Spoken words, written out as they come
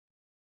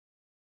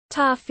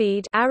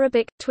Tawhid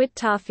Arabic, twid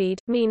tawhid,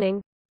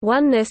 meaning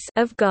oneness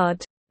of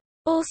God,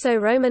 also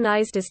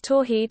romanized as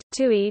Tawhid,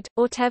 Tu'id,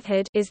 or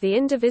Tevhid, is the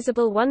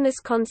indivisible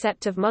oneness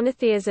concept of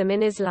monotheism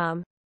in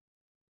Islam.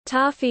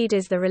 Tawhid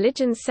is the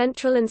religion's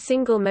central and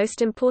single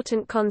most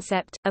important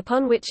concept,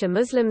 upon which a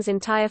Muslim's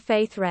entire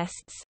faith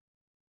rests.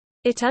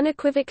 It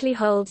unequivocally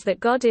holds that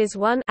God is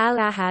one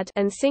al-Ahad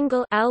and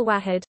single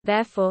al-Wahid,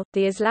 therefore,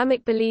 the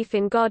Islamic belief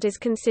in God is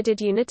considered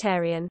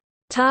Unitarian.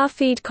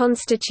 Tawhid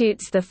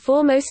constitutes the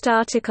foremost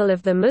article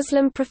of the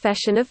Muslim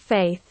profession of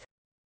faith.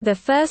 The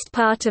first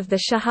part of the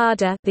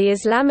Shahada, the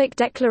Islamic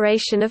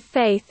declaration of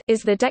faith,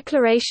 is the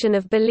declaration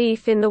of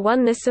belief in the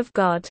oneness of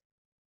God.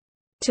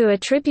 To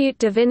attribute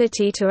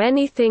divinity to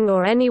anything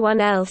or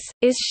anyone else,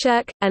 is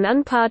shirk, an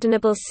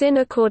unpardonable sin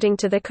according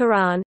to the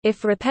Quran,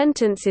 if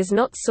repentance is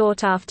not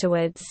sought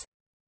afterwards.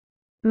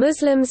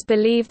 Muslims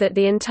believe that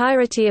the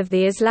entirety of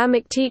the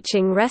Islamic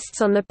teaching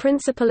rests on the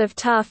principle of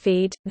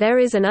Tawhid. There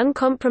is an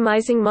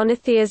uncompromising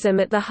monotheism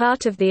at the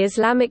heart of the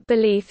Islamic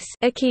beliefs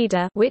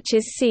Aqidah, which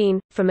is seen,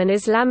 from an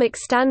Islamic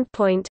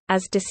standpoint,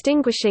 as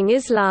distinguishing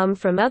Islam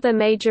from other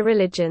major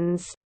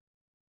religions.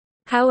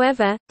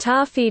 However,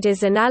 Tawhid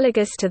is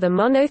analogous to the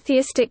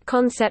monotheistic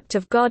concept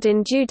of God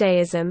in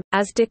Judaism,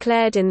 as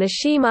declared in the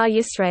Shema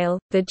Yisrael,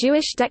 the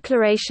Jewish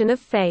declaration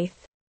of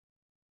faith.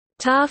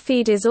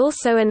 Tawhid is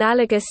also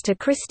analogous to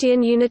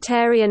Christian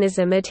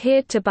Unitarianism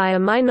adhered to by a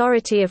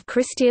minority of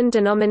Christian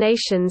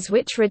denominations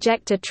which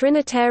reject a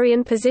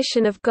Trinitarian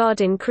position of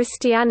God in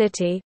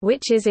Christianity,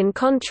 which is in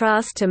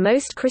contrast to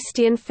most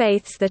Christian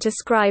faiths that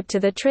ascribe to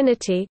the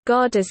Trinity,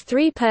 God as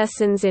three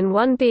persons in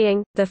one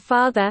being, the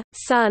Father,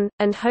 Son,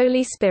 and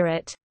Holy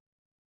Spirit.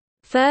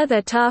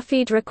 Further,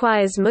 Tawhid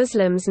requires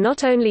Muslims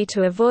not only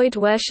to avoid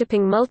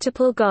worshipping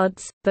multiple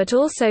gods, but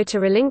also to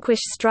relinquish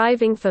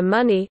striving for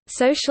money,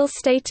 social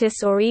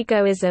status or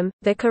egoism.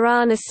 The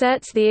Quran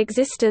asserts the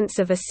existence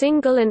of a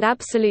single and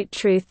absolute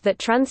truth that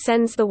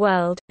transcends the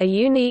world, a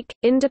unique,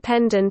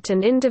 independent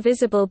and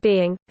indivisible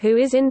being, who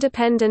is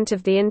independent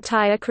of the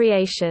entire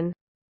creation.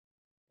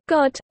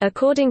 God,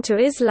 according to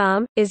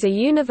Islam, is a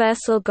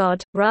universal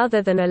God,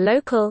 rather than a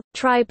local,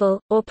 tribal,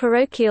 or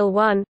parochial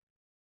one.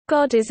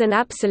 God is an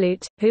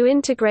absolute, who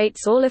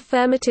integrates all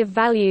affirmative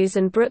values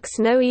and brooks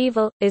no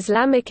evil.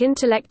 Islamic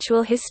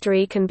intellectual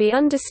history can be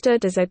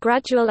understood as a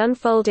gradual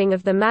unfolding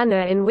of the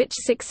manner in which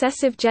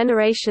successive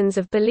generations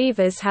of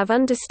believers have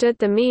understood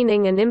the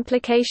meaning and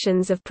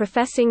implications of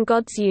professing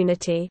God's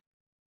unity.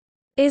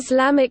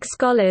 Islamic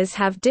scholars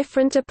have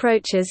different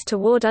approaches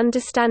toward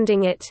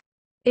understanding it.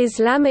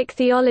 Islamic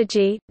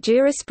theology,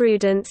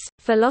 jurisprudence,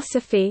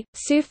 philosophy,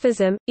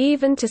 Sufism,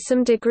 even to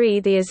some degree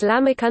the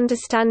Islamic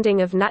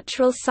understanding of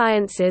natural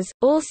sciences,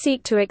 all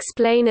seek to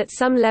explain at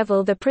some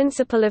level the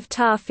principle of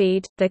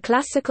Tawhid. The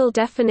classical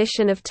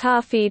definition of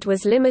Tawhid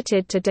was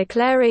limited to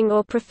declaring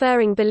or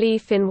preferring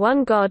belief in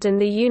one God and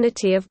the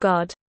unity of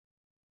God.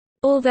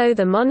 Although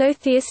the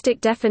monotheistic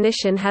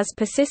definition has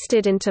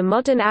persisted into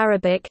modern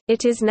Arabic,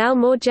 it is now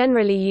more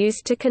generally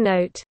used to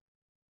connote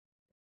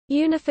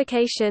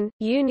unification,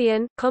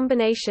 union,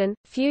 combination,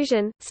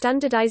 fusion,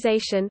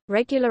 standardization,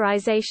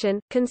 regularization,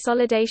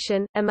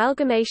 consolidation,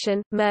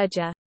 amalgamation,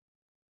 merger.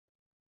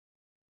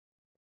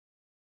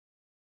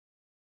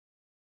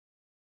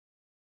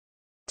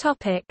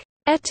 Topic: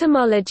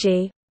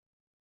 Etymology.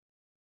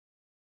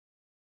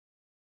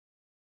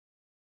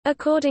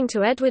 According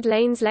to Edward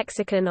Lane's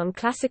lexicon on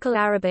classical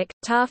Arabic,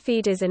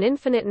 Tawhid is an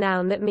infinite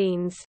noun that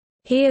means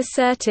he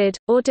asserted,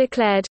 or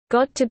declared,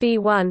 God to be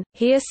one,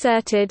 he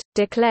asserted,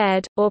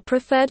 declared, or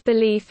preferred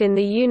belief in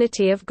the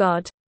unity of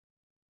God,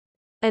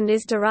 and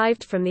is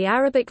derived from the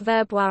Arabic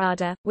verb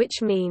wa'ada,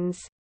 which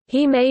means,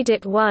 he made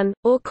it one,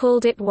 or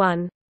called it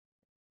one.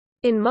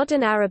 In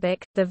modern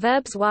Arabic, the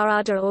verbs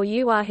wa'ada or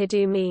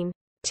yuwahidu mean,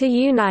 to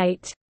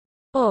unite,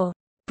 or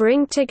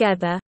bring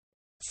together,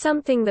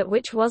 something that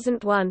which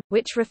wasn't one,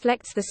 which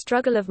reflects the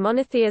struggle of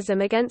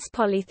monotheism against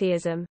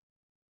polytheism.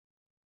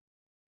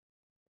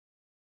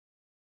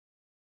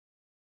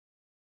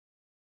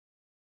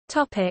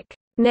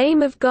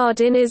 Name of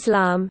God in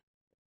Islam.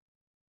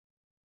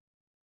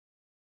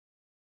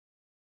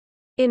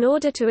 In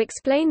order to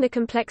explain the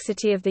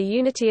complexity of the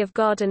unity of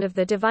God and of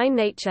the divine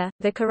nature,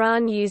 the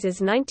Quran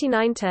uses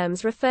 99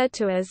 terms referred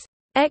to as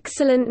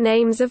excellent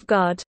names of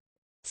God.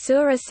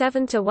 Surah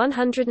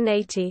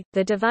 7-180,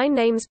 the divine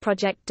names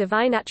project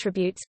divine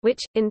attributes,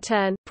 which, in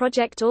turn,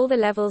 project all the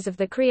levels of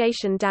the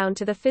creation down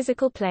to the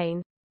physical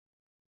plane.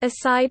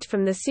 Aside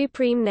from the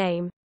supreme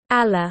name,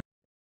 Allah,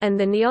 and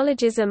the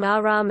neologism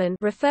ar-Rahman,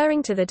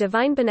 referring to the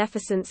divine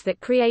beneficence that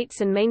creates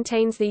and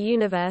maintains the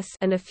universe,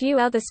 and a few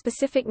other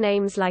specific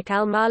names like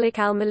al-Malik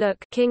al-Muluk,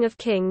 King of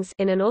Kings,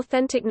 in an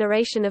authentic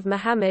narration of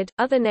Muhammad.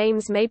 Other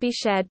names may be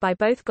shared by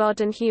both God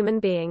and human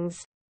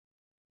beings.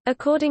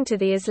 According to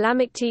the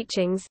Islamic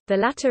teachings, the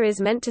latter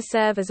is meant to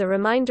serve as a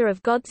reminder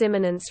of God's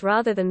immanence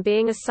rather than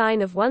being a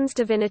sign of one's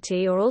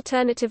divinity or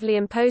alternatively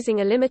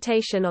imposing a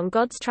limitation on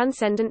God's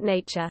transcendent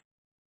nature.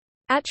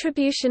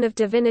 Attribution of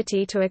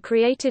divinity to a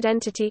created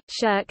entity,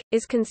 shirk,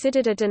 is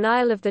considered a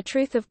denial of the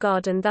truth of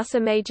God and thus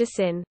a major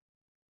sin.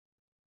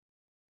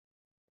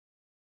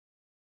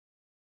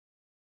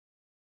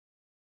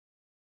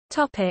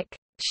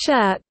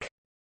 Shirk.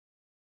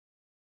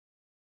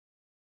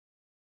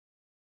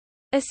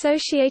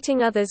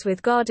 Associating others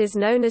with God is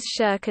known as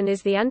shirk and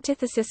is the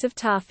antithesis of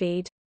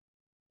Tawhid.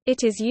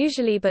 It is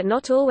usually but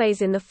not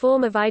always in the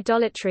form of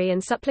idolatry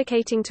and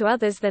supplicating to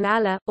others than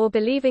Allah, or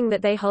believing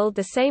that they hold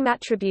the same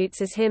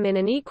attributes as Him in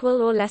an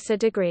equal or lesser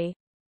degree.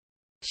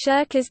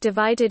 Shirk is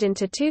divided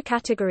into two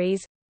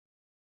categories: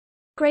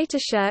 greater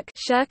shirk,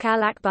 shirk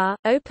al-akbar,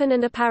 open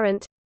and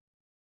apparent;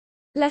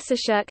 lesser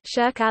shirk,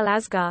 shirk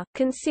al-asghar,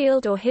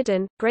 concealed or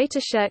hidden.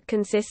 Greater shirk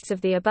consists of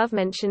the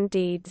above-mentioned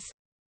deeds.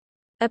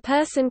 A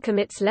person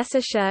commits lesser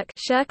shirk,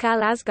 shirk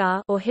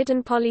al-asghar, or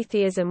hidden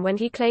polytheism when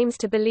he claims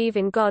to believe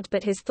in God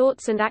but his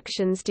thoughts and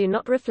actions do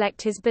not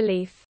reflect his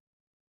belief.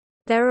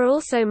 There are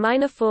also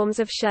minor forms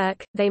of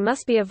shirk. They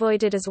must be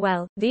avoided as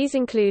well. These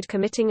include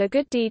committing a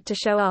good deed to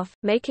show off,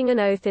 making an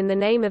oath in the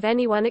name of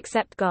anyone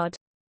except God.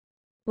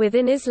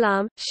 Within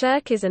Islam,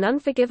 shirk is an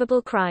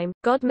unforgivable crime.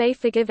 God may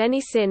forgive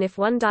any sin if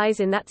one dies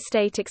in that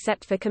state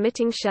except for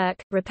committing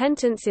shirk.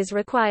 Repentance is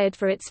required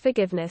for its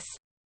forgiveness.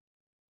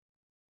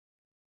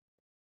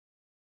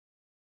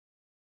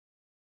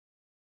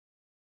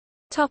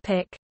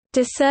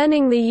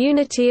 Discerning the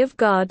unity of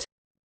God.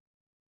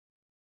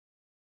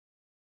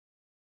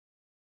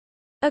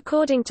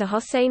 According to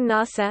Hossein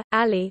Nasr,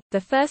 Ali, the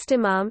first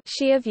Imam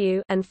Shia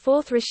view and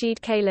fourth Rashid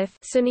Caliph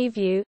Sunni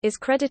view, is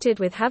credited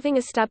with having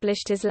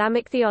established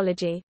Islamic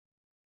theology.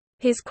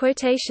 His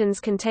quotations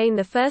contain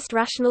the first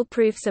rational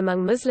proofs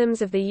among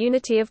Muslims of the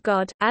unity of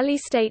God. Ali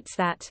states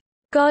that,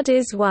 "God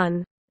is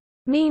one,"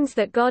 means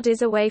that God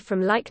is away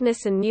from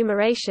likeness and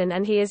numeration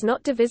and He is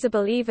not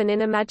divisible even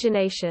in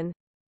imagination.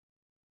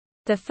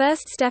 The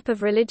first step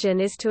of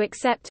religion is to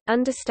accept,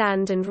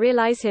 understand and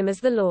realize Him as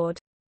the Lord.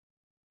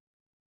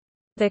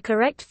 The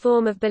correct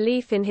form of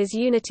belief in His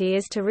unity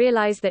is to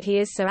realize that He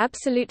is so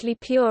absolutely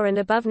pure and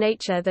above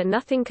nature that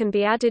nothing can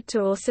be added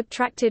to or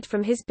subtracted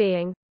from His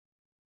being.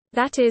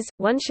 That is,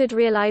 one should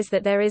realize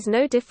that there is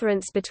no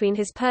difference between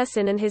His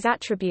person and His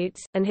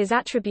attributes, and His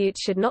attributes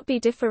should not be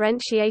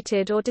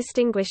differentiated or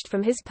distinguished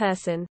from His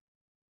person.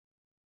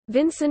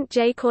 Vincent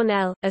J.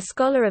 Cornell, a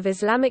scholar of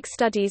Islamic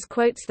studies,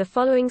 quotes the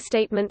following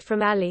statement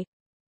from Ali: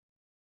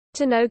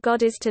 "To know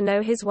God is to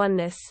know His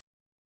oneness.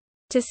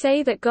 To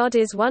say that God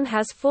is one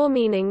has four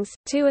meanings,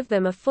 two of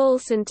them are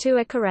false and two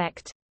are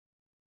correct.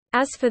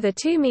 As for the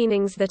two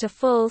meanings that are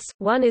false,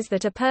 one is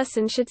that a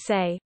person should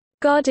say,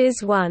 'God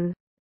is one,'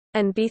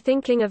 and be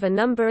thinking of a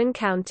number and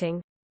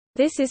counting.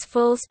 This is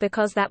false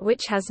because that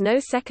which has no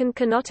second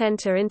cannot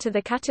enter into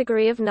the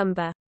category of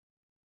number.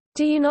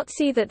 Do you not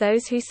see that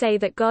those who say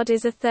that God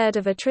is a third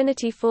of a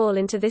trinity fall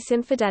into this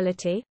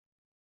infidelity?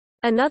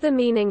 Another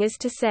meaning is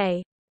to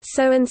say,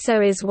 'So-and-so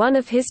is one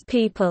of His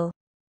people,'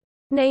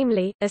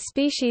 namely, a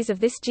species of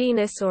this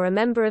genus or a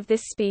member of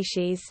this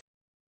species.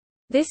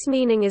 This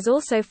meaning is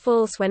also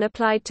false when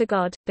applied to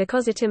God,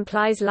 because it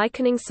implies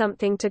likening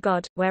something to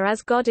God,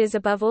 whereas God is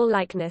above all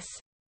likeness.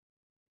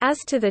 As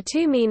to the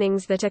two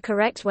meanings that are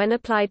correct when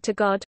applied to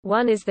God,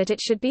 one is that it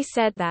should be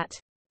said that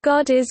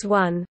God is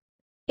one,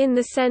 in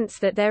the sense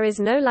that there is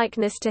no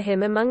likeness to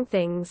Him among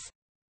things.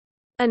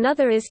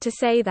 Another is to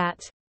say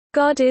that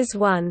God is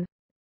one,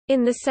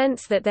 in the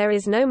sense that there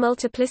is no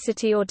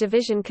multiplicity or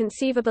division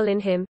conceivable in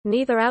Him,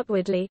 neither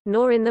outwardly,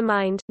 nor in the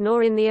mind,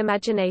 nor in the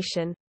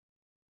imagination.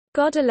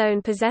 God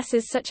alone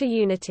possesses such a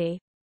unity.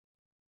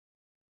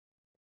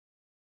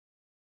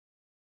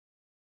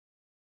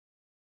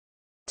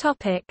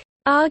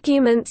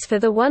 Arguments for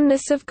the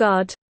oneness of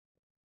God.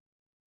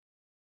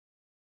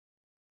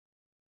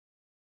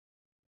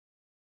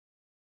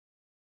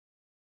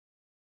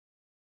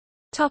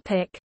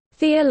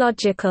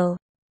 Theological.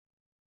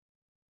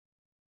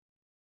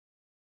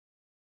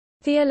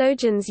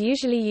 Theologians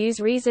usually use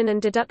reason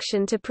and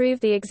deduction to prove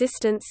the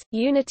existence,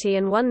 unity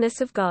and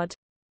oneness of God.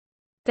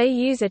 They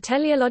use a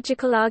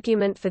teleological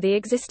argument for the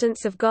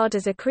existence of God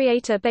as a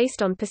creator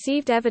based on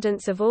perceived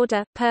evidence of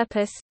order,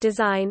 purpose,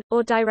 design,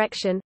 or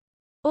direction,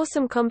 or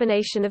some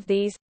combination of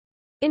these,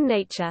 in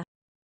nature.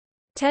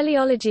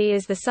 Teleology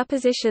is the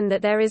supposition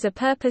that there is a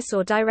purpose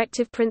or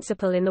directive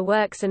principle in the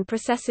works and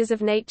processes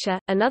of nature.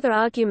 Another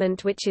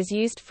argument which is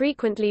used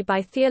frequently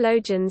by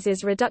theologians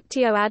is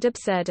reductio ad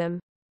absurdum.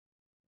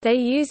 They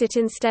use it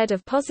instead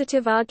of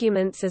positive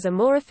arguments as a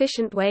more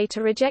efficient way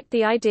to reject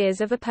the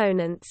ideas of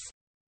opponents.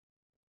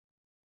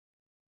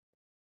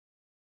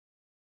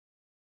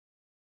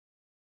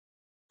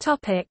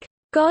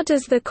 God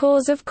as the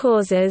cause of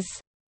causes.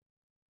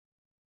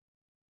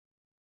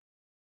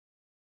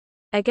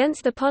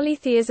 Against the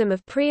polytheism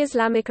of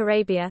pre-Islamic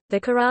Arabia, the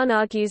Quran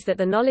argues that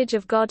the knowledge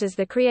of God as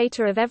the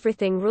creator of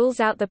everything rules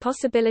out the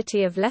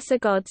possibility of lesser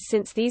gods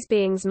since these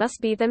beings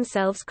must be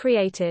themselves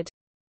created.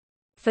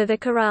 For the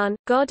Quran,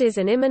 God is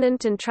an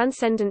immanent and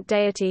transcendent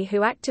deity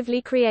who actively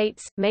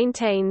creates,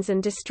 maintains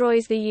and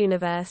destroys the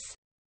universe.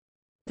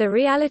 The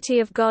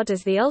reality of God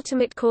as the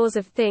ultimate cause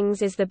of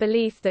things is the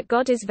belief that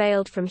God is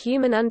veiled from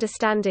human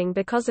understanding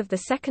because of the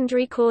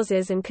secondary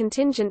causes and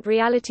contingent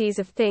realities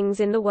of things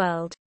in the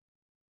world.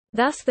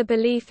 Thus the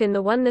belief in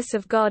the oneness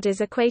of God is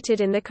equated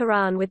in the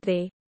Quran with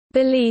the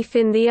belief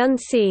in the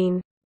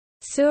unseen.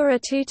 Surah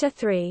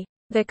 2-3.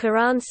 The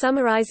Quran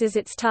summarizes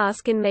its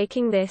task in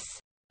making this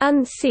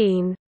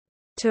unseen,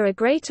 to a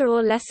greater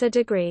or lesser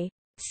degree,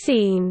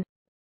 seen,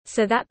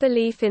 so that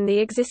belief in the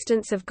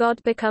existence of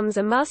God becomes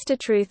a master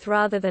truth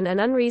rather than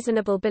an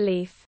unreasonable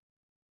belief.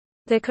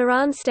 The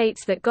Quran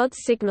states that God's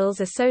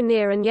signals are so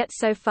near and yet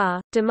so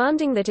far,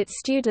 demanding that its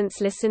students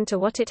listen to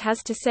what it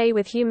has to say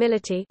with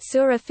humility.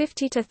 Surah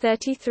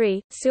 50-33,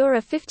 Surah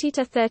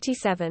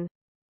 50-37.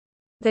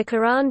 The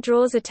Quran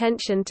draws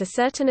attention to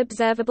certain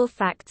observable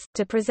facts,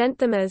 to present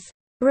them as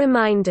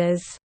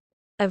reminders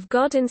of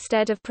God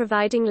instead of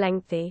providing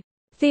lengthy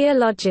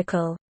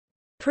theological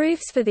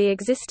proofs for the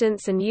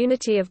existence and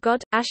unity of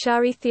God.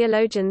 Ash'ari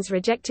theologians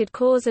rejected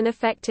cause and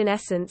effect in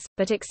essence,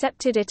 but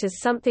accepted it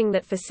as something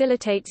that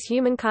facilitates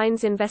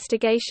humankind's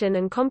investigation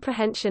and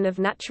comprehension of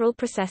natural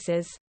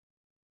processes.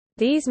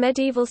 These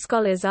medieval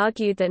scholars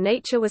argued that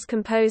nature was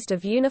composed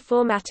of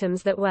uniform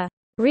atoms that were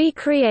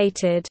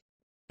recreated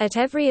at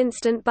every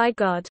instant by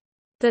God.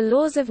 The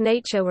laws of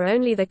nature were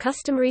only the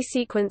customary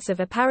sequence of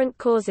apparent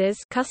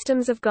causes,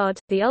 customs of God,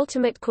 the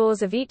ultimate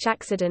cause of each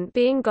accident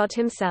being God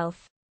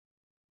himself.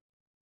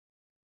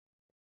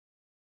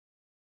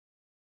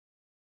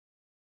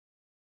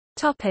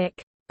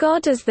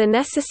 God as the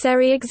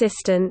necessary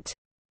existent.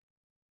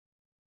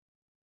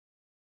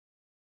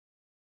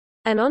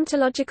 An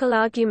ontological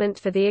argument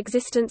for the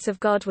existence of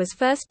God was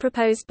first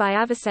proposed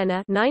by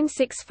Avicenna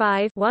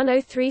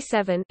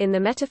 965-1037 in the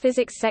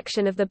Metaphysics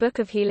section of the Book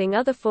of Healing.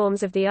 Other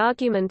forms of the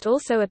argument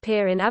also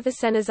appear in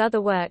Avicenna's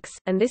other works,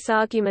 and this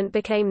argument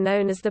became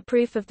known as the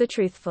proof of the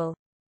truthful.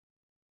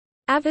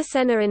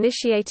 Avicenna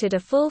initiated a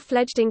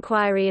full-fledged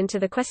inquiry into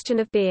the question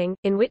of being,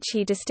 in which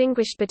he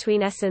distinguished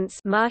between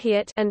essence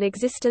and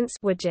existence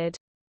wujud.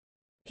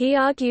 He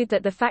argued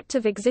that the fact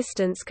of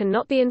existence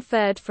cannot be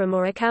inferred from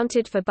or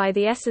accounted for by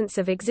the essence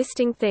of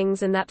existing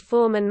things, and that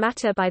form and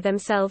matter by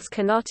themselves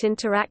cannot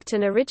interact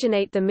and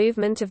originate the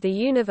movement of the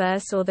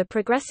universe or the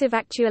progressive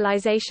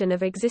actualization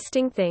of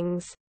existing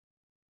things.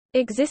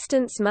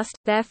 Existence must,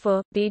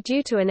 therefore, be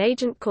due to an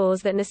agent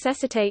cause that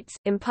necessitates,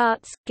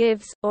 imparts,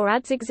 gives, or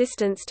adds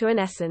existence to an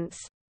essence.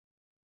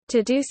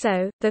 To do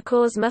so, the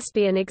cause must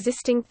be an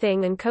existing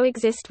thing and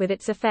coexist with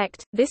its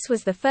effect. This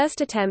was the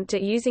first attempt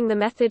at using the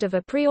method of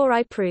a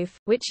priori proof,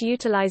 which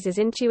utilizes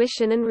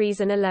intuition and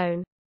reason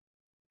alone.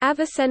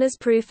 Avicenna's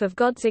proof of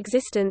God's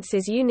existence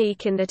is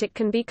unique in that it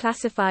can be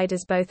classified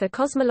as both a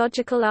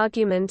cosmological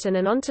argument and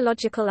an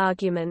ontological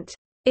argument.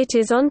 It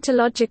is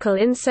ontological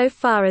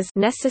insofar as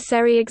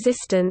necessary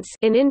existence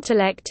in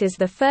intellect is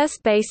the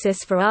first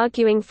basis for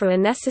arguing for a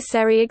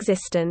necessary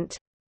existent.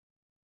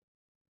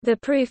 The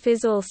proof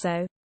is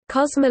also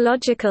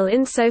cosmological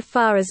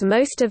insofar as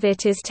most of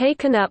it is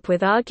taken up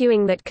with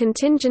arguing that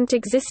contingent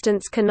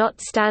existence cannot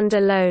stand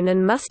alone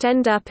and must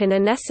end up in a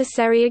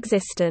necessary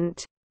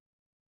existent.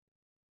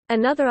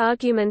 Another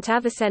argument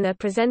Avicenna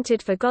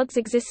presented for God's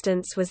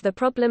existence was the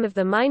problem of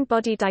the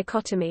mind-body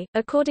dichotomy.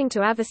 According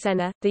to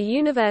Avicenna, the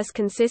universe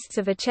consists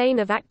of a chain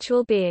of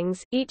actual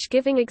beings, each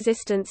giving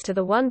existence to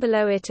the one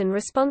below it and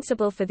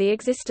responsible for the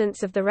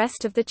existence of the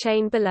rest of the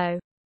chain below.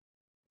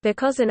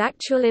 Because an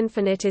actual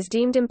infinite is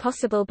deemed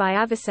impossible by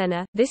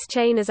Avicenna, this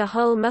chain as a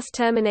whole must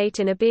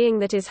terminate in a being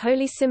that is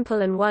wholly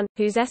simple and one,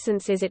 whose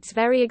essence is its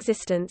very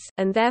existence,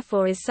 and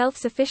therefore is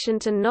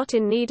self-sufficient and not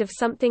in need of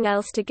something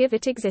else to give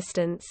it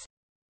existence.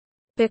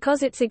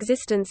 Because its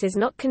existence is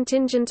not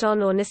contingent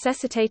on or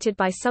necessitated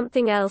by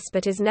something else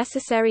but is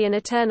necessary and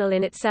eternal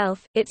in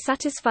itself, it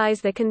satisfies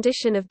the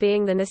condition of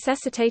being the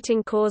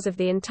necessitating cause of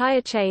the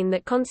entire chain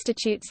that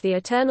constitutes the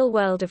eternal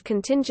world of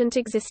contingent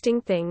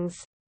existing things.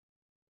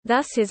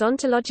 Thus his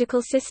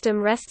ontological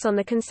system rests on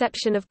the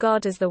conception of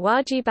God as the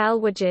wajib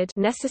al-wujud,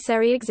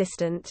 necessary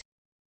existent.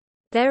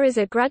 There is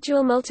a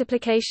gradual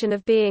multiplication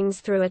of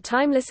beings through a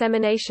timeless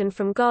emanation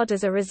from God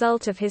as a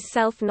result of his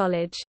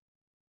self-knowledge.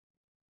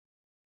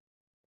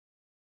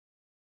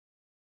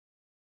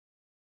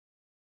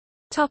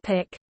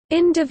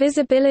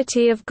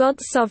 Indivisibility of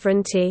God's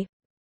sovereignty.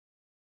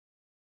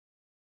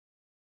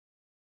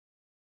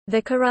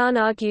 The Quran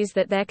argues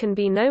that there can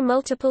be no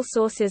multiple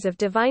sources of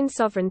divine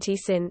sovereignty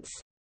since,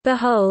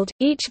 "Behold,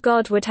 each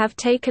God would have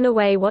taken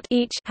away what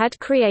each had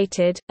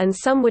created, and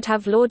some would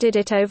have lorded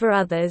it over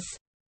others."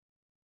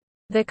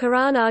 The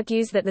Quran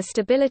argues that the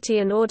stability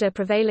and order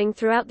prevailing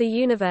throughout the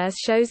universe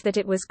shows that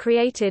it was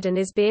created and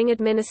is being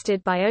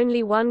administered by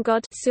only one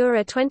God.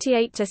 Surah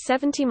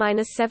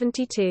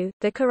 28-70-72.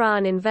 The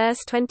Quran in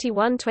verse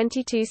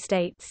 21-22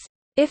 states,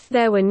 "If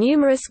there were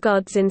numerous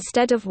gods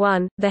instead of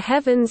one, the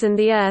heavens and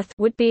the earth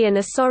would be in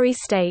a sorry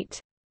state."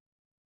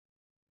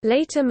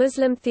 Later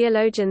Muslim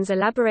theologians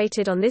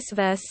elaborated on this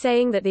verse,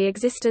 saying that the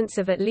existence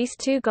of at least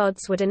two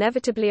gods would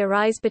inevitably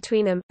arise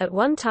between them, at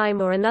one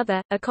time or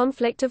another, a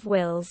conflict of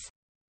wills.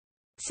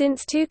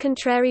 Since two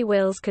contrary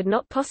wills could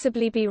not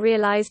possibly be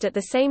realized at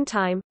the same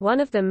time,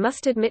 one of them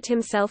must admit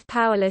himself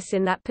powerless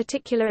in that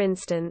particular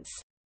instance.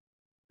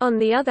 On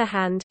the other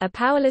hand, a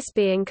powerless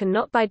being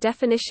cannot by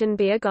definition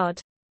be a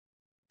god.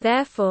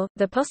 Therefore,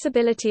 the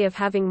possibility of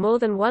having more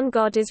than one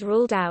god is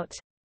ruled out.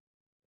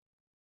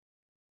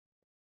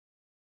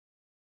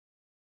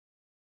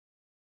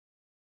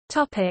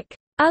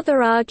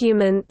 Other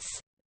arguments.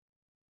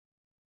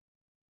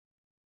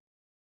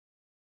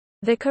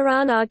 The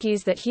Quran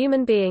argues that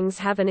human beings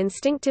have an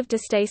instinctive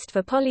distaste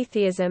for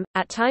polytheism.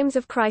 At times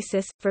of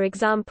crisis, for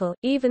example,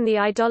 even the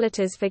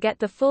idolaters forget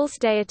the false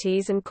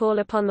deities and call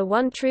upon the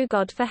one true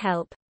God for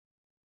help.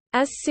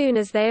 As soon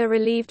as they are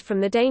relieved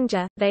from the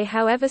danger, they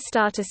however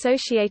start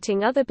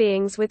associating other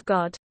beings with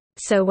God.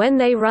 So when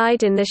they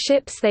ride in the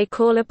ships they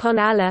call upon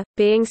Allah,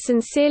 being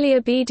sincerely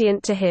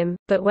obedient to him,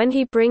 but when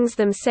he brings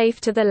them safe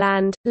to the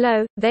land,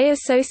 lo, they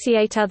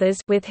associate others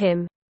with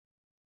him.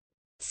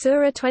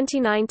 Surah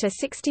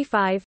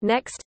 29-65.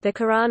 Next, the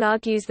Quran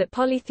argues that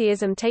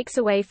polytheism takes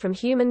away from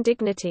human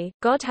dignity.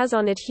 God has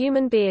honored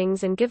human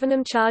beings and given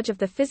them charge of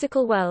the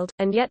physical world,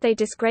 and yet they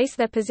disgrace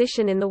their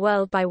position in the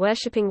world by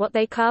worshipping what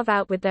they carve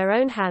out with their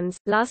own hands.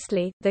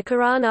 Lastly, the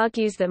Quran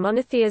argues that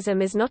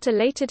monotheism is not a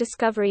later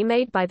discovery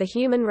made by the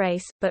human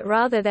race, but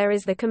rather there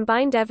is the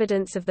combined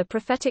evidence of the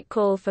prophetic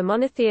call for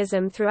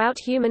monotheism throughout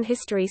human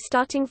history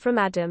starting from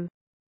Adam.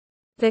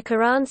 The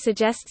Quran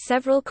suggests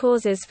several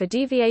causes for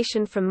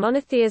deviation from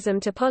monotheism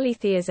to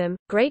polytheism.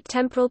 Great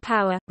temporal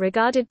power,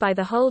 regarded by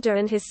the holder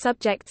and his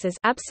subjects as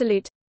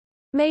absolute,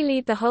 may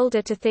lead the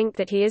holder to think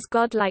that he is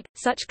godlike.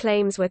 Such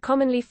claims were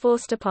commonly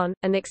forced upon,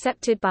 and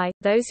accepted by,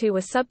 those who were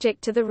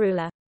subject to the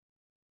ruler.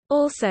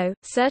 Also,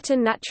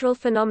 certain natural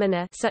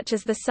phenomena such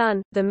as the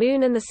sun, the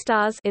moon and the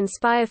stars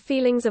inspire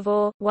feelings of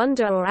awe,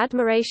 wonder or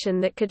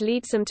admiration that could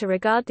lead some to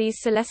regard these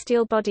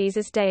celestial bodies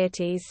as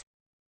deities.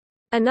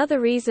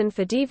 Another reason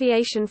for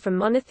deviation from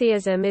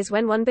monotheism is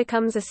when one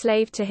becomes a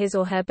slave to his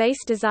or her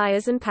base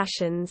desires and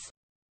passions.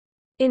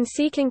 In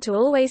seeking to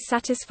always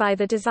satisfy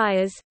the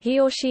desires,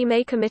 he or she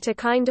may commit a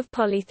kind of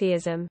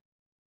polytheism.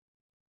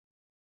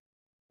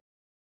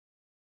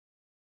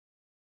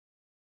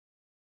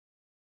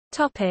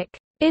 Topic: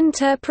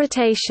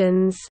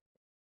 Interpretations.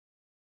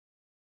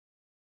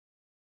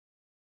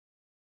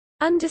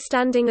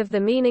 Understanding of the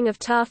meaning of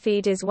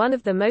Tawhid is one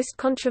of the most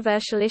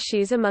controversial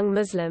issues among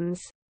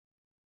Muslims.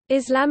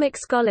 Islamic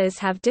scholars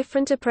have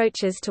different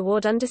approaches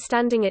toward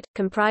understanding it,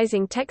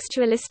 comprising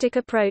textualistic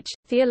approach,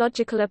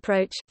 theological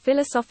approach,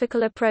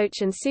 philosophical approach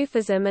and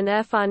Sufism and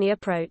Irfani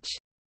approach.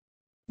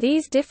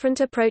 These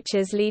different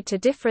approaches lead to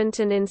different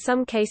and in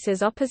some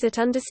cases opposite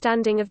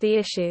understanding of the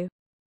issue.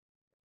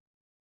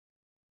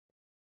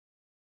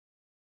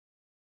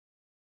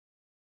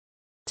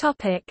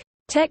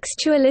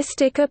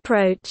 Textualistic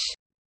approach.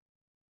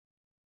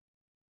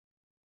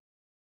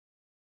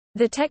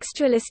 The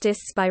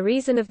textualists, by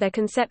reason of their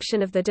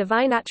conception of the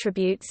divine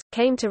attributes,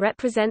 came to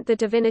represent the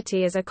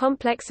divinity as a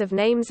complex of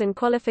names and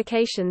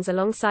qualifications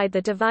alongside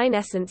the divine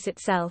essence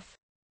itself.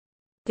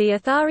 The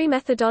Athari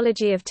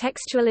methodology of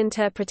textual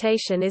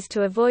interpretation is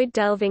to avoid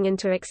delving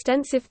into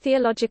extensive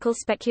theological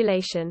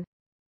speculation.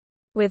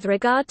 With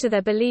regard to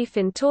their belief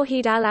in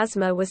Tawhid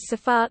al-Azma was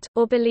Sifat,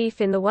 or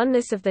belief in the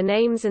oneness of the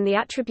names and the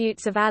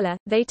attributes of Allah,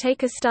 they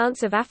take a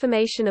stance of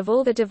affirmation of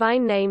all the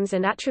divine names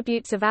and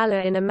attributes of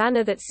Allah in a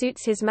manner that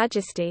suits His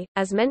Majesty,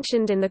 as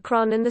mentioned in the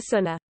Quran and the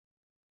Sunnah.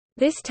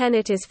 This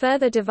tenet is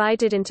further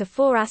divided into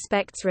four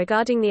aspects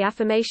regarding the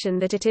affirmation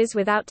that it is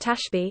without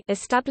tashbih,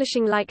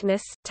 establishing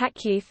likeness,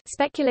 takyif,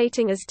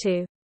 speculating as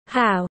to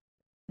how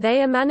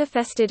they are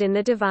manifested in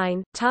the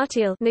divine,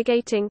 ta'til,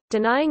 negating,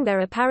 denying their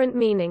apparent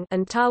meaning,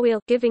 and ta'wil,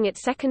 giving it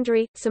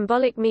secondary,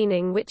 symbolic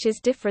meaning which is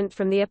different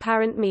from the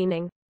apparent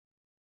meaning.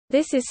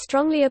 This is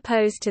strongly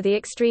opposed to the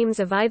extremes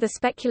of either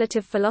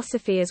speculative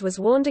philosophy as was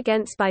warned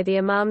against by the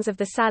Imams of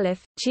the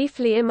Salaf,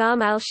 chiefly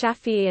Imam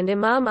al-Shafi'i and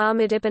Imam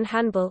Ahmad ibn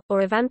Hanbal, or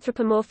of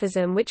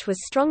anthropomorphism which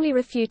was strongly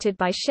refuted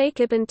by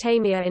Shaykh ibn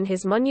Taymiyyah in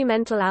his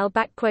monumental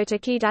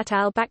al-Aqidat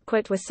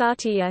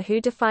al-Wasatiyya,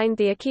 who defined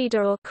the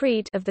Aqidah or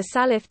creed of the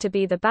Salaf to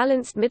be the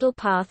balanced middle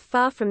path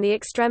far from the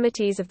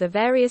extremities of the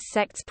various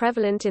sects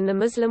prevalent in the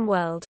Muslim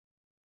world.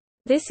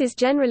 This is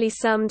generally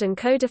summed and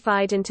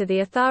codified into the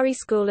Athari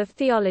school of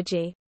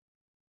theology.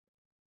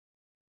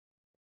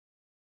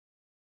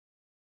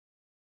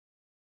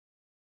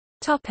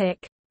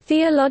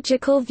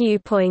 Theological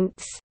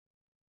viewpoints.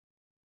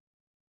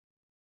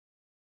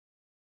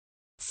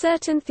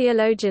 Certain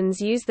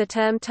theologians use the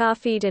term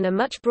Tawhid in a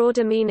much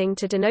broader meaning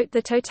to denote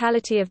the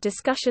totality of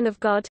discussion of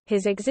God,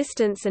 His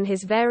existence and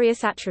His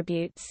various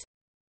attributes.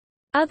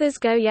 Others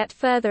go yet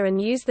further and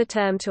use the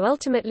term to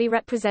ultimately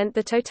represent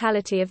the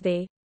totality of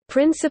the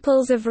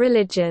principles of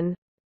religion.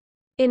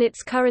 In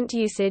its current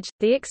usage,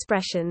 the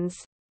expressions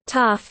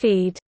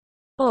Tawhid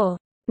or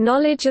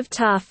knowledge of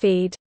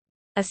Tawhid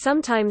are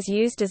sometimes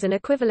used as an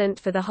equivalent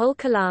for the whole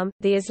kalam,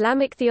 the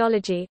Islamic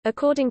theology.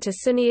 According to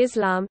Sunni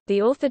Islam,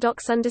 the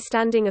orthodox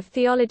understanding of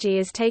theology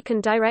is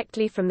taken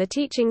directly from the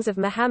teachings of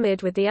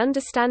Muhammad with the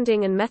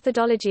understanding and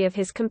methodology of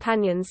his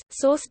companions,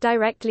 sourced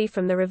directly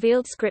from the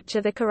revealed scripture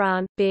the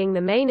Quran, being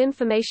the main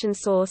information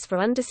source for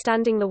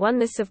understanding the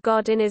oneness of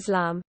God in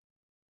Islam.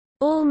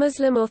 All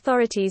Muslim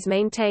authorities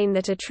maintain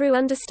that a true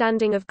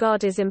understanding of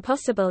God is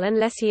impossible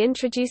unless he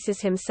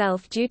introduces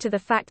himself due to the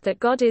fact that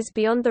God is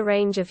beyond the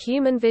range of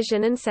human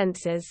vision and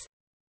senses.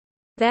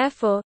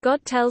 Therefore,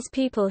 God tells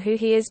people who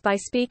he is by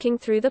speaking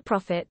through the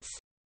prophets.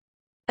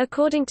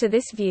 According to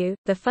this view,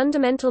 the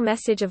fundamental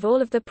message of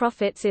all of the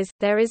prophets is,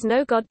 there is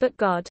no God but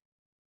God.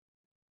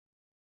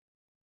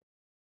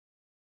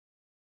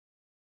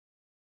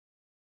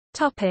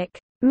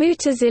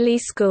 Mu'tazili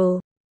school.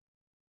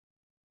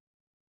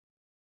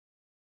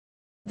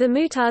 The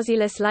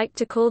Mu'tazilis like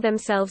to call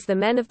themselves the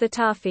men of the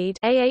Tawhid,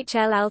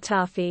 Ahl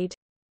al-Tawhid.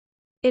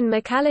 In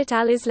Maqalat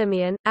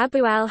al-Islamiyan,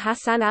 Abu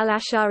al-Hasan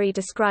al-Ash'ari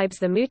describes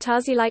the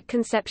Mu'tazilite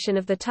conception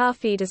of the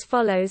Tawhid as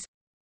follows: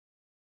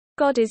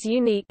 God is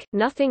unique,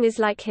 nothing is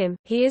like him,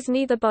 he is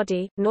neither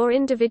body, nor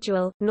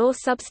individual, nor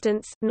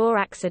substance, nor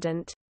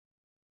accident.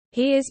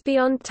 He is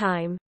beyond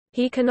time.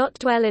 He cannot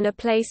dwell in a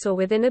place or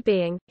within a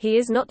being, he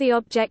is not the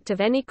object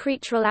of any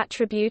creatural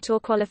attribute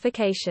or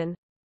qualification.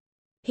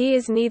 He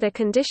is neither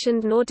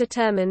conditioned nor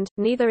determined,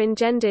 neither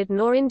engendered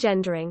nor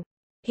engendering.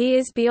 He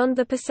is beyond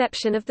the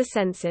perception of the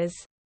senses.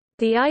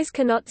 The eyes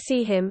cannot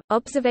see him,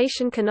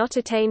 observation cannot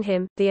attain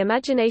him, the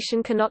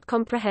imagination cannot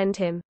comprehend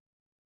him.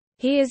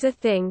 He is a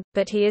thing,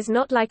 but he is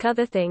not like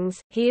other things.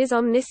 He is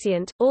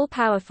omniscient,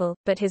 all-powerful,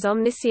 but his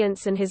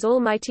omniscience and his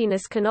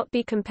almightiness cannot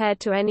be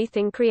compared to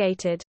anything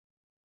created.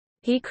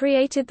 He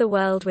created the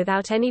world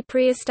without any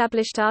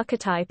pre-established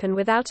archetype and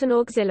without an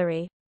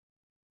auxiliary.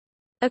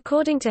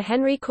 According to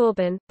Henry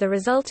Corbin, the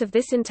result of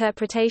this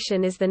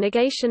interpretation is the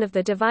negation of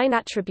the divine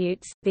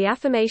attributes, the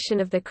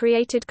affirmation of the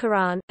created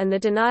Quran, and the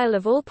denial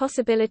of all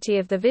possibility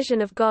of the vision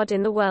of God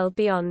in the world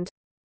beyond.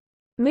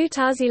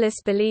 Mu'tazilis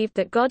believed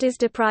that God is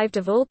deprived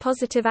of all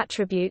positive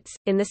attributes,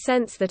 in the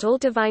sense that all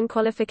divine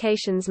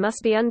qualifications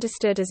must be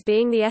understood as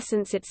being the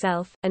essence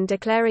itself, and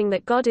declaring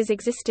that God is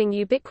existing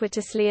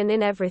ubiquitously and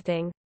in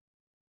everything.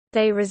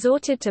 They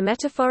resorted to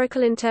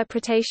metaphorical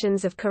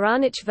interpretations of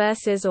Quranic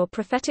verses or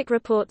prophetic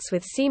reports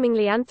with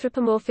seemingly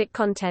anthropomorphic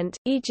content,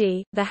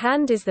 e.g., the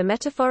hand is the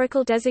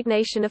metaphorical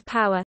designation of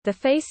power, the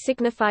face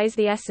signifies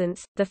the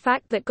essence, the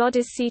fact that God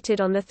is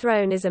seated on the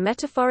throne is a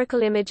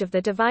metaphorical image of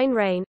the divine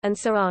reign, and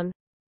so on.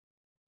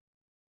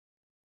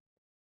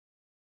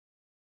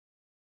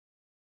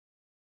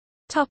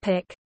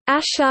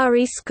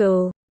 Ash'ari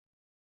school.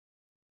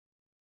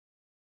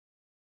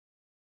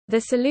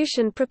 The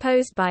solution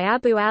proposed by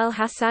Abu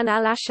al-Hasan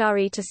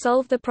al-Ash'ari to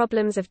solve the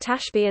problems of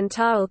tashbih and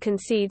ta'al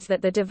concedes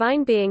that the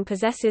divine being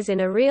possesses in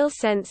a real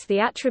sense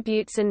the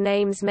attributes and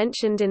names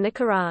mentioned in the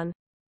Quran.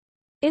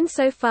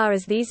 Insofar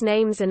as these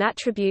names and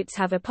attributes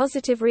have a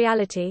positive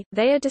reality,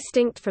 they are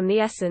distinct from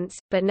the essence,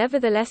 but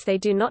nevertheless they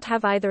do not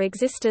have either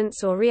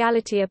existence or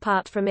reality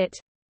apart from it.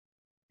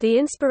 The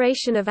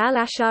inspiration of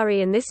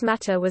al-Ash'ari in this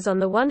matter was on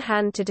the one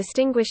hand to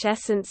distinguish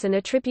essence and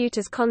attribute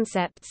as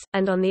concepts,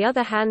 and on the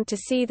other hand to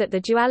see that the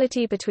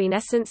duality between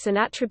essence and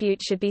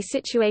attribute should be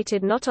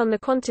situated not on the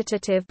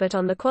quantitative but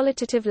on the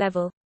qualitative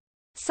level.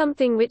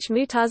 Something which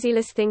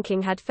Mu'tazilis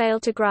thinking had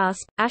failed to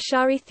grasp.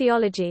 Ash'ari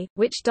theology,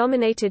 which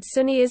dominated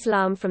Sunni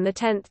Islam from the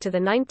 10th to the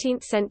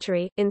 19th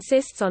century,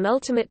 insists on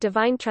ultimate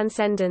divine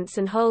transcendence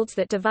and holds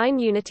that divine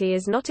unity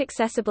is not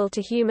accessible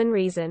to human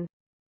reason.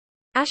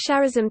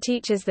 Ash'arism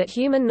teaches that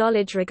human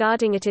knowledge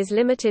regarding it is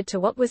limited to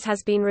what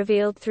has been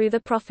revealed through the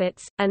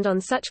prophets, and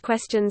on such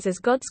questions as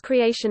God's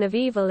creation of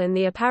evil and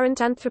the apparent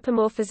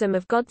anthropomorphism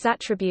of God's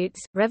attributes,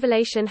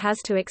 revelation has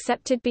to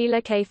accepted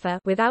bila kayfa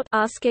without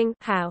asking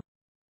how.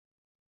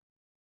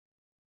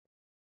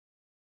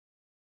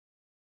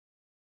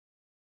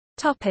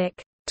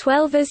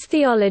 Twelver's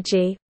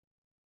theology.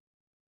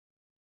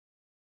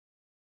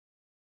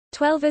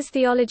 Twelver's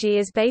theology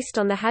is based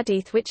on the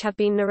hadith which have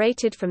been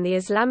narrated from the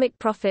Islamic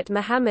prophet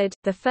Muhammad,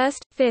 the 1st,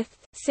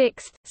 5th,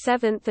 6th,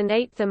 7th and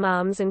 8th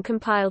Imams, and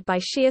compiled by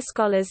Shia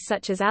scholars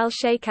such as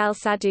al-Shaykh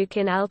al-Saduq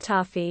in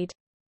al-Tawhid.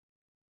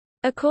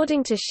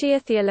 According to Shia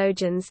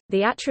theologians,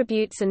 the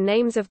attributes and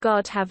names of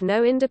God have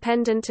no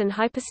independent and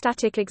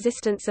hypostatic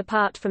existence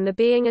apart from the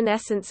being and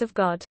essence of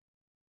God.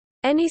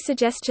 Any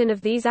suggestion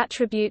of these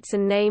attributes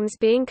and names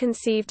being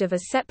conceived of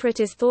as separate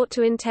is thought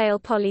to entail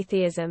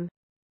polytheism.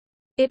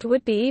 It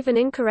would be even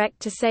incorrect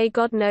to say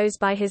God knows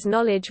by his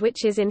knowledge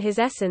which is in his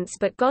essence,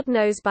 but God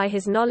knows by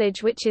his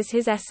knowledge which is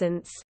his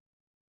essence.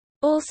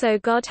 Also,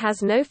 God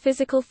has no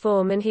physical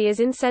form and he is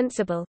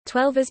insensible.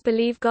 Twelvers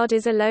believe God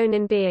is alone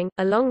in being,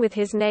 along with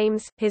his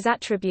names, his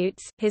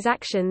attributes, his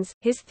actions,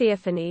 his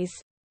theophanies.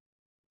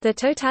 The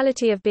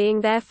totality of being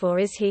therefore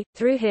is he,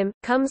 through him,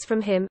 comes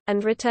from him,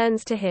 and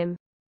returns to him.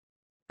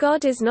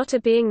 God is not a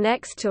being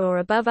next to or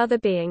above other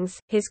beings,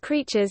 his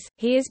creatures,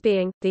 he is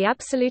being, the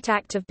absolute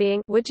act of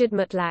being wujud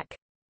mutlaq.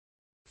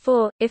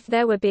 For, if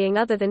there were being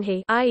other than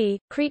he, i.e.,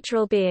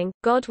 creatural being,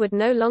 God would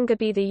no longer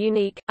be the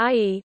unique,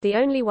 i.e., the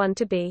only one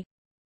to be.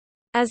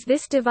 As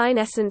this divine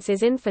essence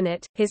is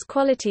infinite, his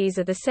qualities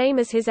are the same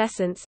as his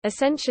essence,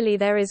 essentially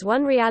there is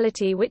one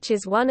reality which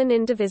is one and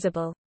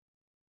indivisible.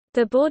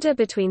 The border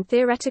between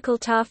theoretical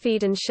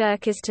Tawhid and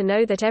Shirk is to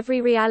know that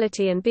every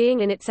reality and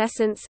being in its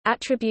essence,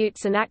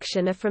 attributes and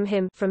action are from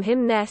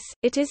him-ness,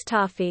 it is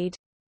Tawhid.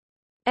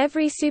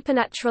 Every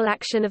supernatural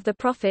action of the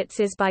prophets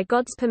is by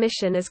God's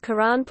permission as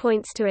Quran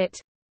points to it.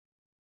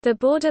 The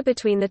border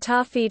between the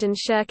Tawhid and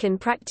Shirk in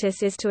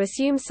practice is to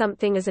assume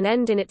something as an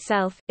end in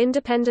itself,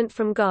 independent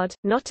from God,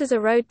 not as a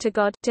road to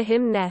God, to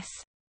him-ness.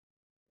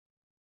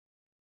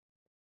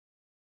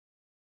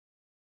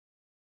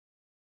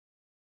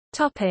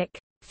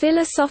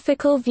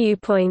 Philosophical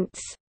viewpoints.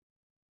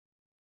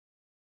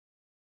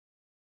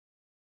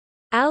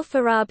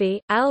 Al-Farabi,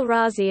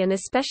 al-Razi and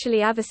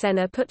especially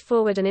Avicenna put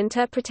forward an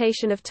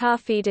interpretation of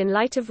Tawhid in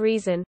light of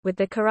reason, with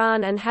the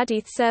Quran and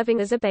Hadith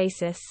serving as a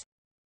basis.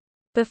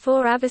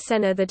 Before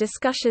Avicenna, the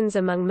discussions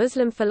among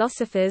Muslim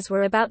philosophers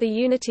were about the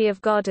unity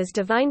of God as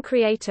divine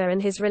creator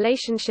and his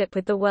relationship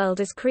with the world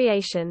as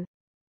creation.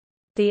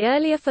 The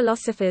earlier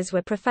philosophers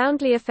were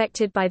profoundly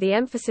affected by the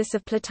emphasis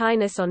of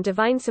Plotinus on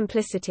divine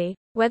simplicity.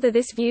 Whether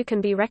this view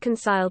can be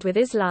reconciled with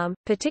Islam,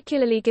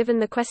 particularly given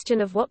the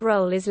question of what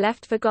role is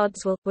left for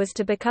God's will, was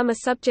to become a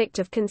subject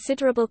of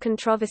considerable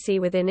controversy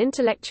within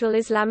intellectual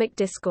Islamic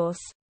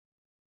discourse.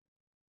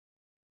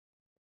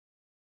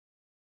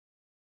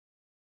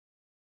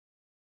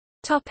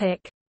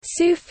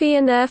 Sufi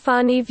and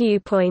Irfani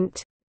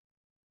viewpoint.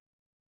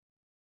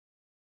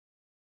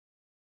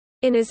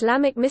 In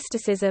Islamic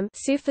mysticism,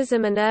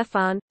 Sufism and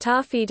Irfan,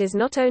 Tawhid is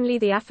not only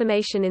the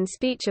affirmation in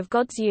speech of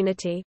God's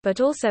unity, but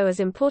also as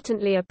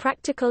importantly a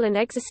practical and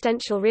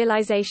existential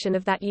realization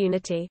of that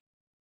unity.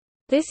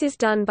 This is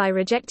done by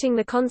rejecting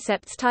the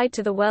concepts tied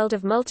to the world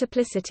of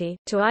multiplicity,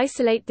 to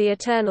isolate the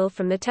eternal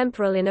from the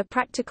temporal in a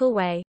practical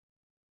way.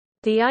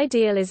 The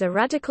ideal is a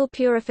radical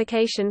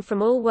purification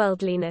from all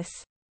worldliness.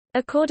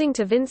 According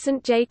to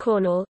Vincent J.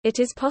 Cornell, it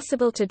is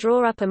possible to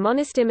draw up a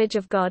monist image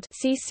of God,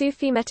 see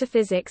Sufi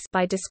metaphysics,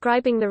 by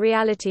describing the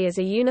reality as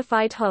a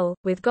unified whole,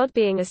 with God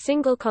being a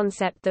single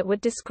concept that would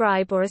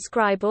describe or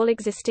ascribe all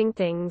existing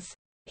things.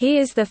 He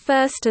is the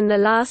first and the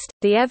last,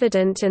 the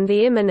evident and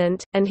the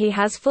immanent, and he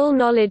has full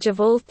knowledge of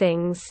all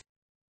things.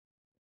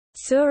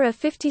 Surah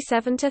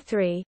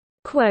 57-3.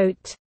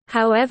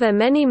 However,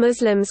 many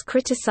Muslims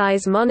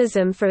criticize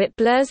monism for it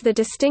blurs the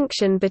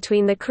distinction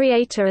between the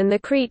creator and the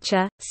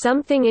creature,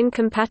 something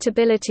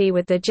incompatibility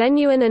with the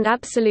genuine and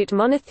absolute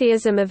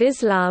monotheism of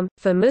Islam.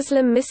 For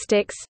Muslim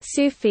mystics,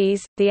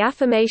 Sufis, the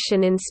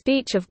affirmation in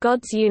speech of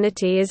God's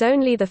unity is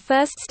only the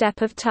first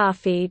step of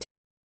Tawhid.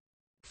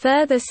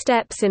 Further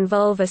steps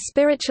involve a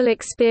spiritual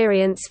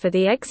experience for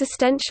the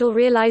existential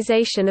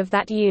realization of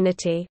that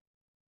unity.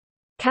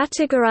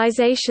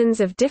 Categorizations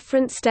of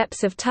different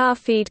steps of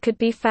Tawhid could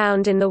be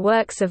found in the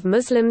works of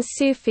Muslim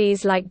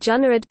Sufis like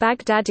Junaid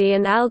Baghdadi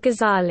and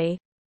al-Ghazali.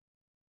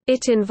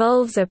 It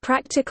involves a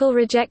practical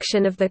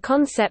rejection of the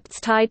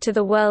concepts tied to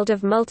the world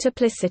of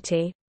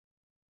multiplicity.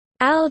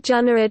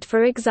 Al-Junaid,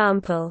 for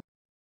example,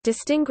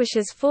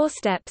 distinguishes 4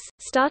 steps,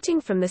 starting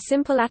from the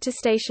simple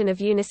attestation of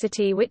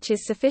unicity which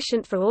is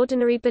sufficient for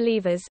ordinary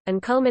believers,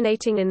 and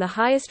culminating in the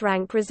highest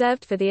rank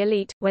reserved for the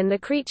elite, when the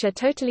creature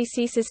totally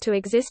ceases to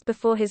exist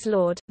before his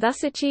Lord,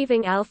 thus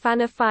achieving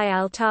al-fana fi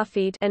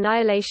al-tawhid,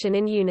 annihilation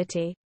in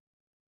unity.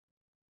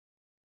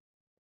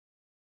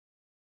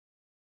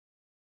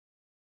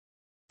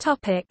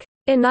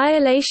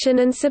 Annihilation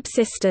and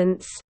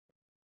subsistence.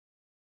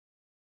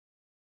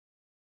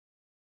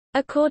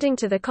 According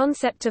to the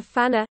concept of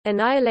fana,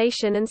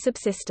 annihilation and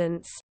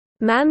subsistence,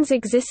 man's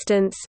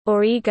existence,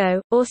 or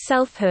ego, or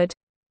selfhood,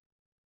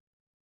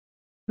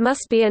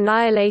 must be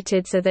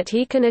annihilated so that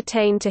he can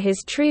attain to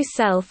his true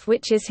self,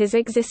 which is his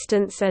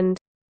existence and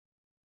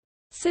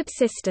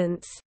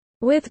subsistence.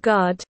 With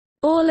God,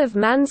 all of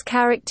man's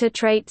character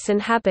traits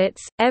and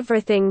habits,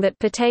 everything that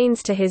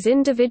pertains to his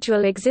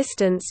individual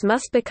existence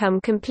must become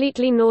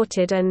completely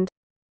naughted and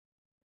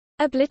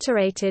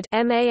obliterated.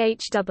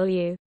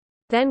 Mahw.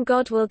 Then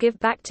God will give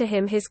back to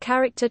him his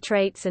character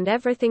traits and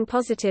everything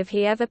positive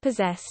he ever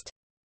possessed.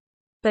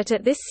 But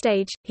at this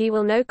stage, he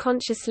will know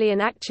consciously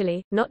and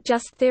actually, not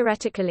just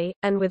theoretically,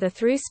 and with a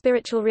through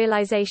spiritual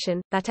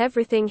realization, that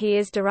everything he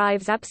is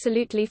derives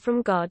absolutely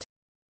from God.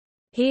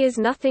 He is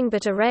nothing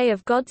but a ray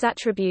of God's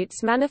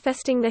attributes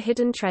manifesting the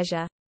hidden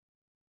treasure.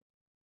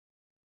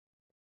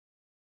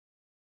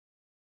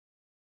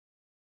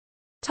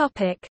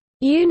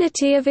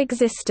 Unity of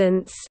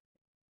existence.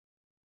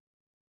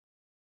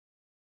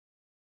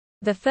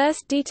 The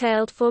first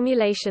detailed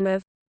formulation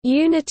of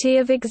unity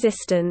of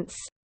existence,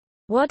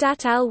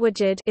 Wadat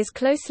al-Wujud, is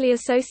closely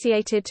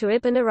associated to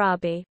Ibn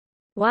Arabi.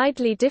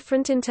 Widely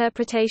different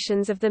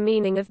interpretations of the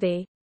meaning of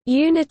the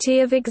unity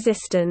of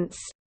existence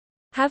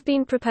have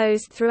been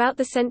proposed throughout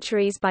the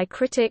centuries by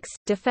critics,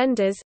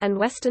 defenders, and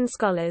Western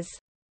scholars.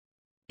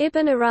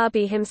 Ibn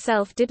Arabi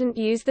himself didn't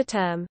use the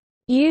term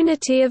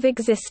unity of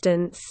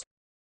existence,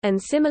 and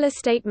similar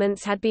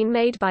statements had been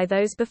made by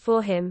those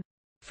before him.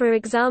 For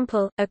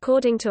example,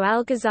 according to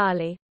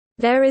al-Ghazali,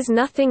 there is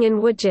nothing in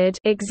wujud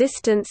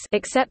existence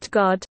except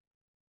God.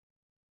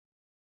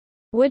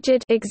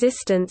 Wujud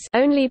existence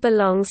only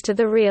belongs to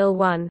the real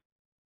one.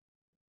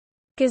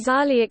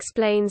 Ghazali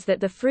explains that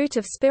the fruit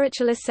of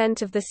spiritual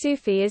ascent of the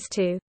Sufi is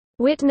to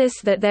witness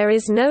that there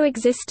is no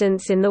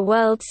existence in the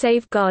world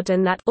save God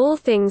and that all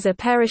things are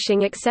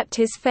perishing except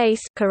his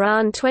face.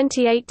 Quran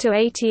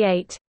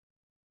 28-88.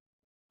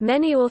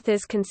 Many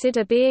authors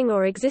consider being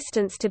or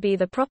existence to be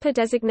the proper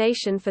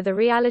designation for the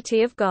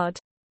reality of God.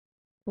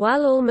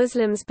 While all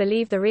Muslims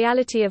believe the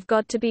reality of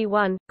God to be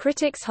one,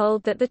 critics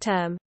hold that the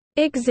term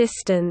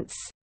existence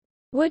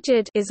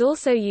Wujud is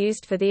also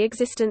used for the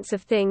existence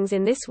of things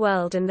in this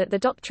world, and that the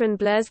doctrine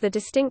blurs the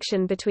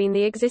distinction between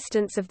the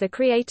existence of the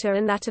creator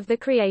and that of the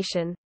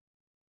creation.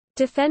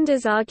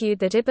 Defenders argued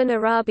that Ibn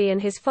Arabi and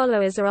his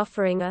followers are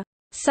offering a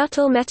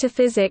subtle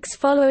metaphysics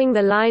following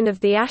the line of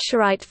the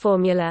Asharite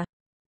formula.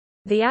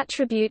 The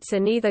attributes are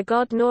neither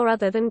God nor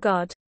other than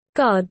God.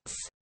 Gods,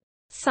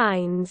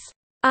 signs,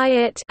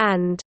 ayat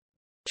and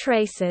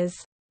traces,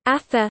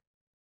 atha,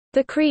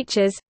 the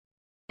creatures,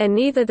 are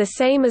neither the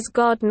same as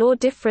God nor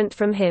different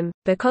from him,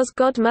 because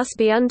God must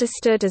be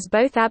understood as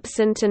both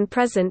absent and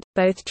present,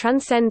 both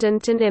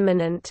transcendent and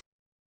immanent.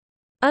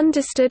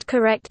 Understood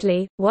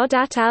correctly,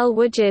 Wadat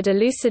al-Wujud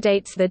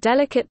elucidates the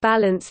delicate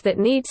balance that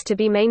needs to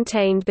be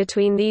maintained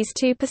between these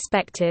two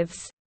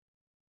perspectives.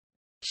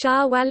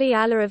 Shah Wali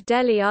Allah of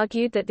Delhi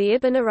argued that the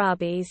Ibn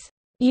Arabi's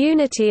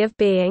unity of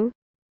being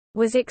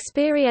was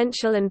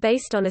experiential and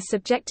based on a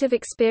subjective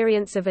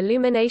experience of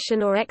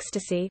illumination or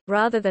ecstasy,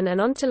 rather than an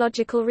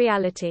ontological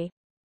reality.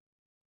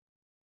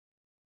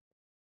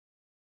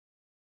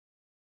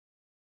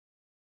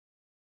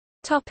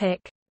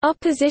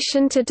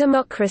 Opposition to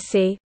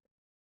democracy.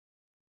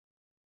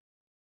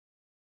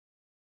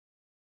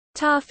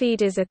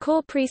 Tawhid is a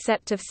core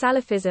precept of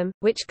Salafism,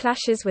 which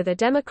clashes with a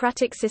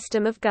democratic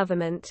system of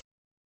government.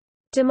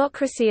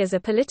 Democracy as a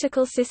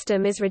political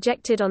system is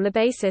rejected on the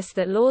basis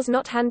that laws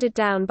not handed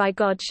down by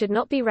God should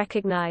not be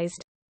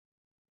recognized.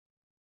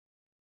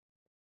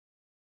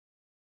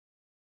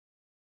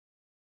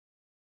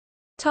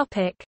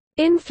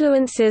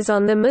 Influences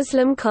on the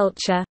Muslim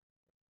culture.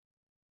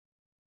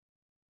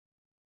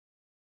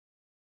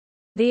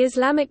 The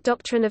Islamic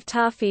doctrine of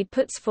Tawhid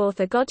puts forth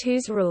a God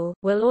whose rule,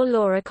 will or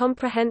law are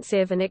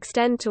comprehensive and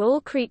extend to all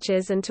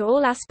creatures and to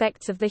all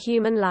aspects of the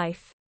human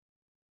life.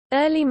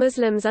 Early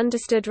Muslims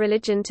understood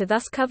religion to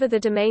thus cover the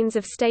domains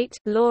of state,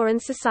 law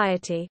and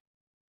society.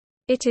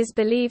 It is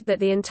believed that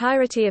the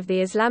entirety of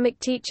the Islamic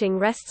teaching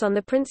rests on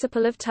the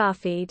principle of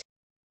Tawhid.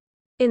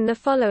 In the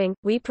following,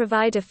 we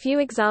provide a few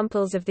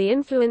examples of the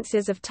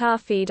influences of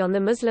Tawhid on the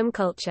Muslim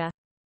culture.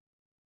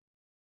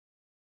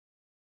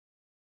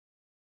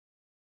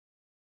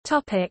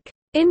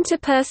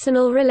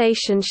 Interpersonal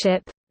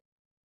relationship.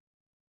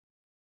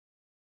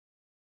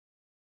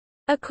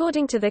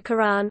 According to the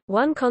Quran,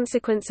 one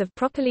consequence of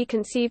properly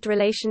conceived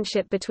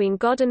relationship between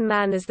God and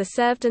man as the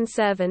served and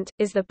servant,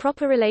 is the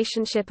proper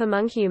relationship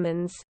among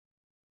humans.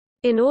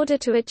 In order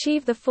to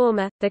achieve the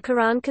former, the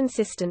Quran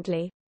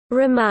consistently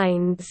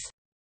reminds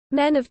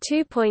men of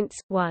 2 points: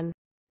 1.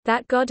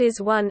 That God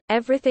is one,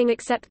 everything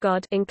except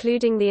God,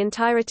 including the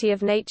entirety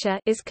of nature,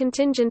 is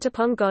contingent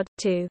upon God.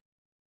 2.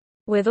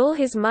 With all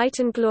his might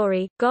and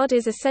glory, God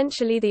is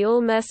essentially the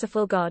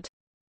all-merciful God.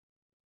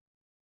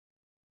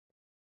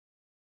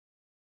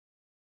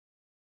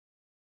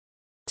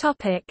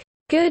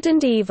 Good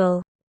and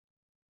evil.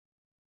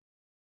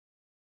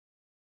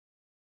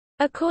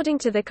 According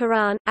to the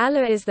Quran,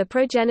 Allah is the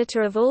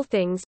progenitor of all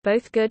things,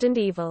 both good and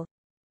evil.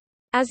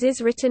 As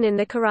is written in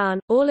the Quran,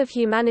 all of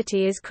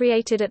humanity is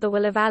created at the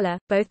will of Allah,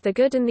 both the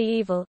good and the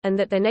evil, and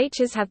that their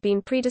natures have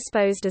been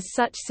predisposed as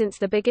such since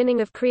the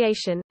beginning of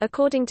creation.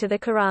 According to the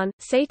Quran,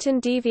 Satan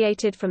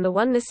deviated from the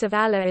oneness of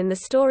Allah in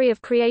the story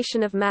of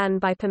creation of man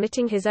by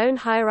permitting his own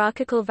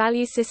hierarchical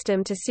value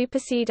system to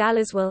supersede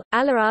Allah's will.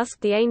 Allah asked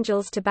the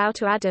angels to bow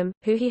to Adam,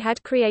 who he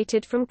had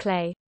created from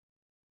clay.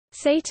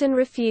 Satan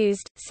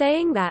refused,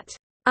 saying that,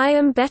 "I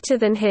am better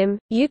than him,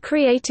 you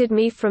created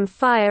me from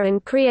fire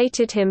and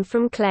created him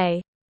from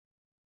clay."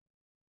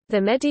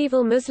 The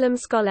medieval Muslim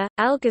scholar,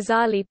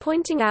 al-Ghazali,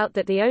 pointing out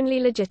that the only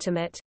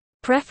legitimate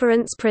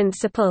preference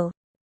principle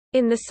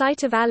in the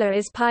sight of Allah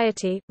is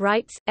piety,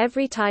 writes,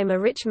 "Every time a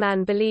rich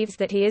man believes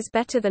that he is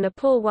better than a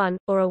poor one,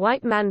 or a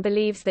white man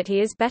believes that he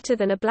is better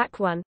than a black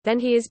one, then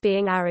he is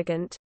being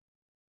arrogant.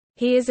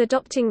 He is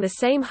adopting the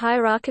same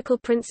hierarchical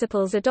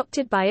principles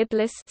adopted by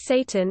Iblis,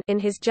 Satan, in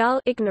his jahl,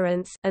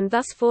 ignorance, and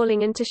thus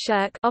falling into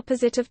shirk,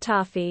 opposite of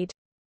Tawhid."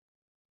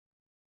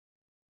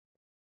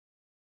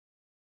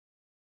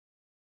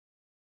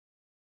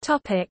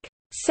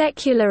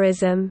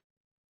 Secularism.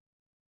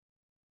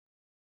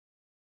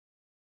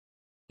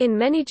 In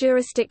many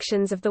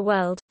jurisdictions of the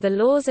world, the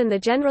laws and the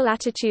general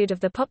attitude of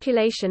the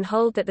population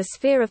hold that the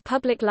sphere of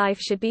public life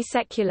should be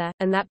secular,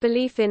 and that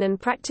belief in and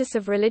practice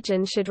of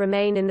religion should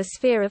remain in the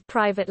sphere of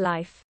private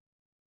life.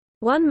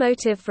 One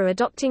motive for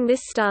adopting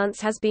this stance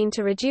has been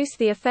to reduce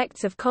the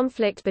effects of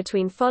conflict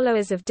between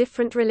followers of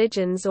different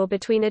religions or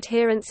between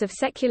adherents of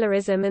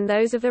secularism and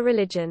those of a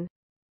religion.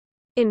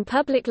 In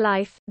public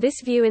life, this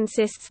view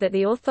insists that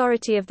the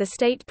authority of the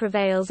state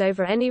prevails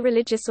over any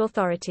religious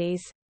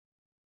authorities.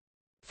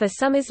 For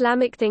some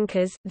Islamic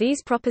thinkers,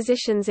 these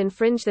propositions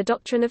infringe the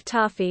doctrine of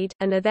Tawhid,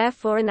 and are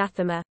therefore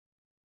anathema.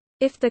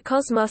 If the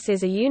cosmos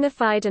is a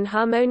unified and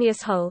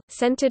harmonious whole,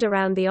 centered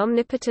around the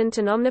omnipotent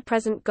and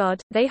omnipresent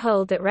God, they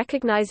hold that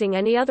recognizing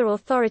any other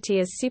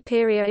authority as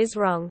superior is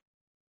wrong.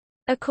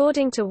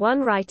 According to one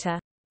writer,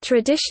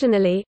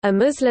 "Traditionally, a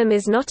Muslim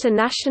is not a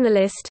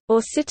nationalist,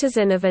 or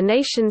citizen of a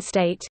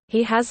nation-state,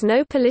 he has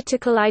no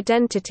political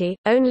identity,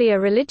 only a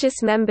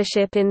religious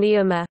membership in the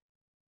Ummah.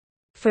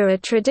 For a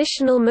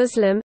traditional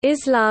Muslim,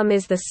 Islam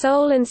is the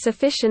sole and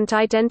sufficient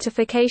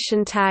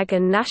identification tag,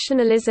 and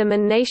nationalism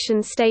and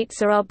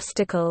nation-states are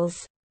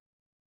obstacles.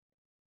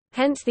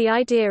 Hence the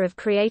idea of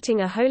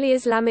creating a holy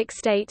Islamic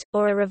state,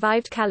 or a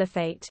revived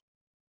caliphate.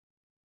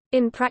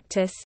 In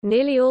practice,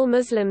 nearly all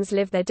Muslims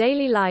live their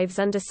daily lives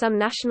under some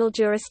national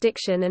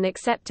jurisdiction and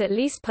accept at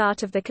least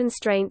part of the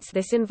constraints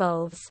this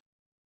involves.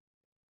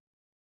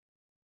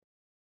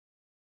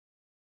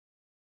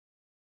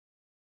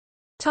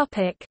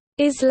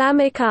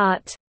 Islamic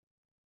art.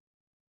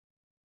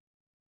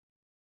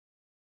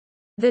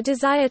 The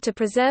desire to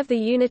preserve the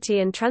unity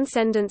and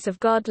transcendence of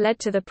God led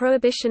to the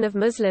prohibition of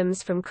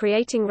Muslims from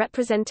creating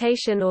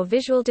representation or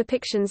visual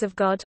depictions of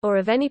God, or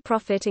of any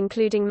prophet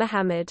including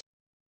Muhammad.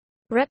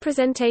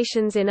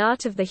 Representations in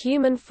art of the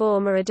human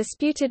form are a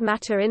disputed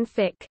matter in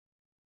fiqh.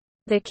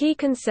 The key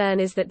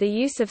concern is that the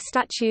use of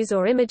statues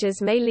or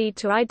images may lead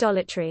to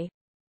idolatry.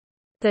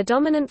 The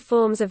dominant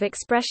forms of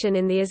expression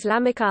in the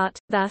Islamic art,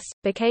 thus,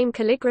 became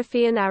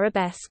calligraphy and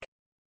arabesque.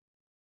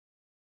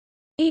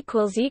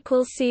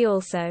 See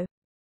also